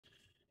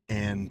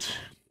And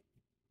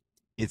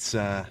it's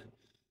I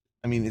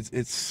mean,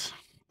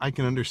 I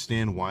can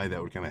understand why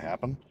that would kind of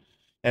happen.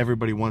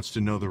 Everybody wants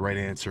to know the right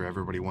answer,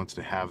 everybody wants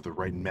to have the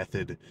right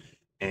method,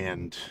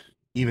 and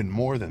even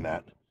more than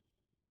that,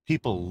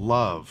 people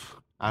love,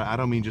 I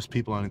don't mean just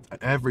people on it,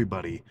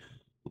 everybody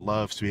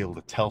loves to be able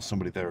to tell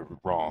somebody they're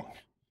wrong.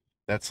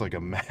 That's like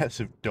a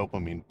massive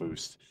dopamine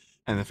boost.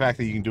 And the fact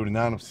that you can do it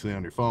anonymously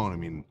on your phone, I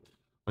mean,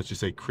 let's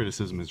just say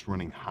criticism is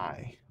running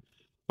high.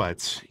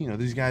 But,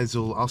 these guys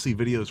I'll see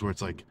videos where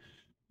it's like,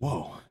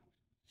 whoa,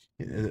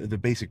 the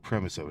basic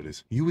premise of it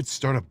is you would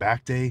start a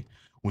back day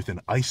with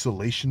an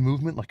isolation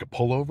movement like a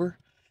pullover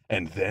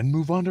and then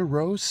move on to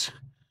rows?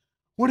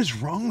 What is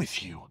wrong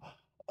with you?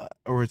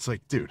 Or it's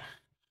like, dude,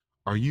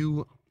 are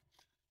you,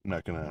 I'm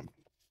not gonna,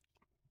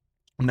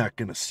 I'm not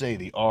gonna say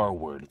the R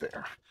word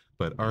there,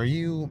 but are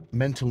you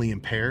mentally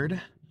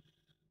impaired?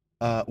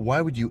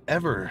 Why would you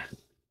ever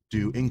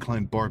do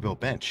incline barbell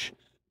bench?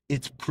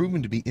 It's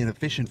proven to be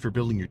inefficient for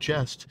building your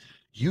chest.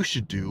 You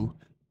should do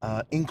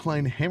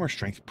incline hammer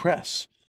strength press.